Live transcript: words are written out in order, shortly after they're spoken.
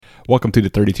Welcome to the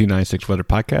 3296 Weather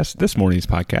Podcast. This morning's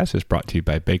podcast is brought to you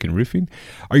by Bacon Roofing.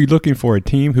 Are you looking for a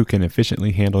team who can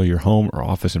efficiently handle your home or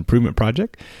office improvement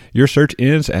project? Your search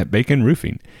ends at Bacon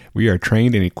Roofing. We are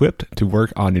trained and equipped to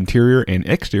work on interior and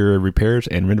exterior repairs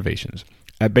and renovations.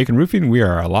 At Bacon Roofing, we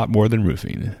are a lot more than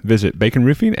roofing. Visit Bacon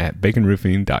Roofing at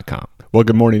baconroofing.com. Well,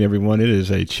 good morning, everyone. It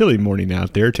is a chilly morning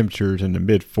out there. Temperatures in the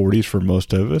mid-40s for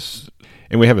most of us.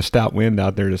 And we have a stout wind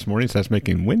out there this morning, so that's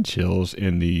making wind chills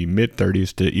in the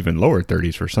mid-30s to even lower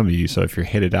 30s for some of you. So if you're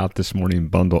headed out this morning,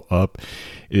 bundle up.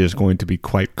 It is going to be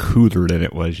quite cooler than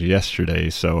it was yesterday.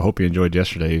 So I hope you enjoyed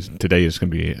yesterday's. Today is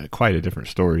going to be quite a different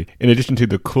story. In addition to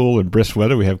the cool and brisk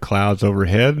weather, we have clouds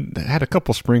overhead. Had a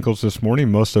couple sprinkles this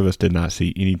morning. Most of us did not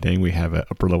see anything. We have an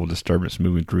upper-level disturbance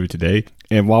moving through today.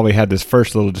 And while we had this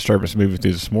first little disturbance moving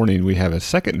through this morning, we have a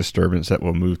second disturbance that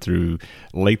will move through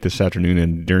late this afternoon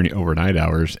and during overnight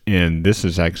hours. And this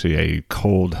is actually a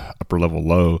cold upper-level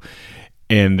low.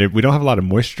 And we don't have a lot of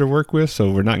moisture to work with,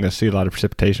 so we're not going to see a lot of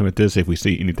precipitation with this if we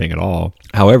see anything at all.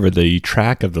 However, the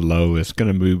track of the low is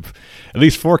going to move, at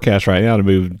least forecast right now, to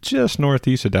move just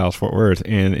northeast of Dallas-Fort Worth,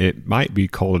 and it might be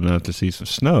cold enough to see some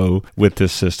snow with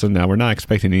this system. Now, we're not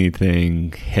expecting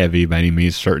anything heavy by any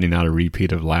means, certainly not a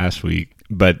repeat of last week,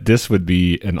 but this would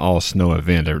be an all-snow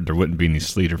event. There wouldn't be any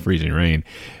sleet or freezing rain.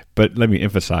 But let me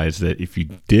emphasize that if you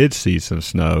did see some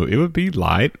snow, it would be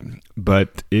light,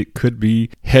 but it could be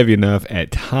heavy enough at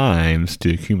times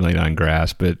to accumulate on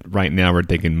grass. But right now we're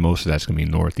thinking most of that's going to be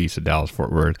northeast of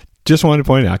Dallas-Fort Worth. Just wanted to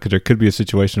point out because there could be a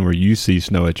situation where you see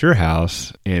snow at your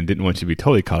house and didn't want you to be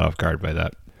totally caught off guard by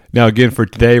that. Now, again, for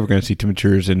today, we're going to see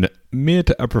temperatures in the mid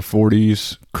to upper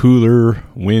 40s, cooler,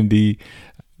 windy.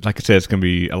 Like I said, it's going to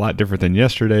be a lot different than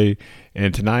yesterday.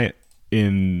 And tonight,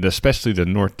 especially the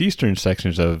northeastern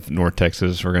sections of North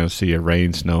Texas, we're going to see a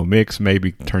rain-snow mix,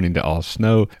 maybe turning to all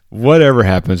snow. Whatever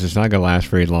happens, it's not going to last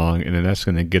very long, and then that's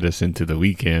going to get us into the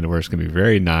weekend where it's going to be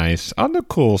very nice on the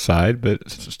cool side,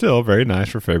 but still very nice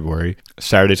for February.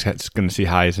 Saturday's going to see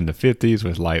highs in the 50s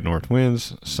with light north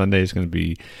winds. Sunday is going to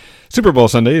be Super Bowl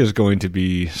Sunday is going to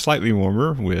be slightly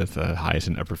warmer with highs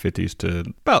in upper 50s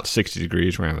to about 60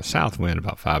 degrees. We're going to have a south wind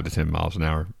about 5 to 10 miles an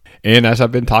hour. And as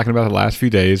I've been talking about the last few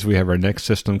days, we have our next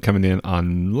system coming in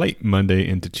on late Monday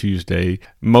into Tuesday.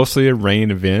 Mostly a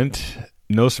rain event.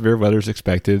 No severe weather is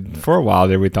expected. For a while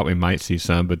there, we thought we might see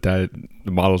some, but the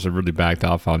models have really backed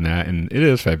off on that, and it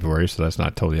is February, so that's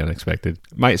not totally unexpected.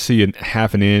 Might see a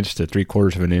half an inch to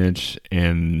 3/4 of an inch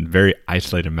and very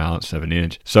isolated amounts of an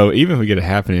inch. So even if we get a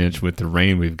half an inch with the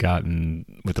rain we've gotten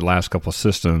with the last couple of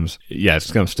systems, yeah,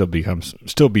 it's going to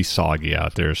still be soggy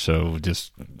out there. So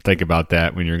just think about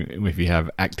that if you have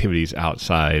activities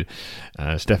outside.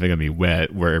 It's definitely going to be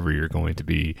wet wherever you're going to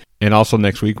be. And also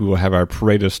next week, we will have our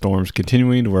parade of storms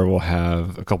continuing to where we'll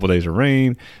have a couple of days of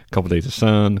rain, a couple of days of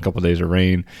sun, a couple of days of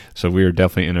rain. So we are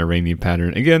definitely in a rainy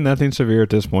pattern. Again, nothing severe at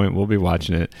this point. We'll be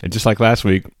watching it. And just like last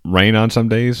week, rain on some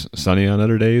days, sunny on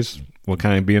other days. We'll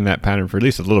kind of be in that pattern for at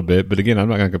least a little bit. But again, I'm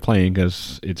not going to complain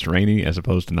because it's rainy as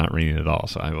opposed to not raining at all.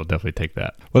 So I will definitely take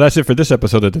that. Well, that's it for this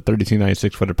episode of the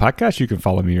 3296 Weather Podcast. You can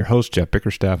follow me, your host, Jeff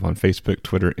Bickerstaff, on Facebook,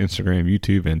 Twitter, Instagram,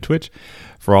 YouTube, and Twitch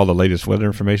for all the latest weather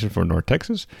information for North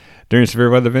Texas. During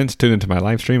severe weather events, tune into my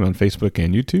live stream on Facebook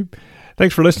and YouTube.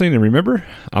 Thanks for listening. And remember,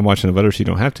 I'm watching the weather so you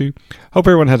don't have to. Hope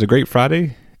everyone has a great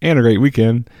Friday and a great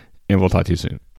weekend. And we'll talk to you soon.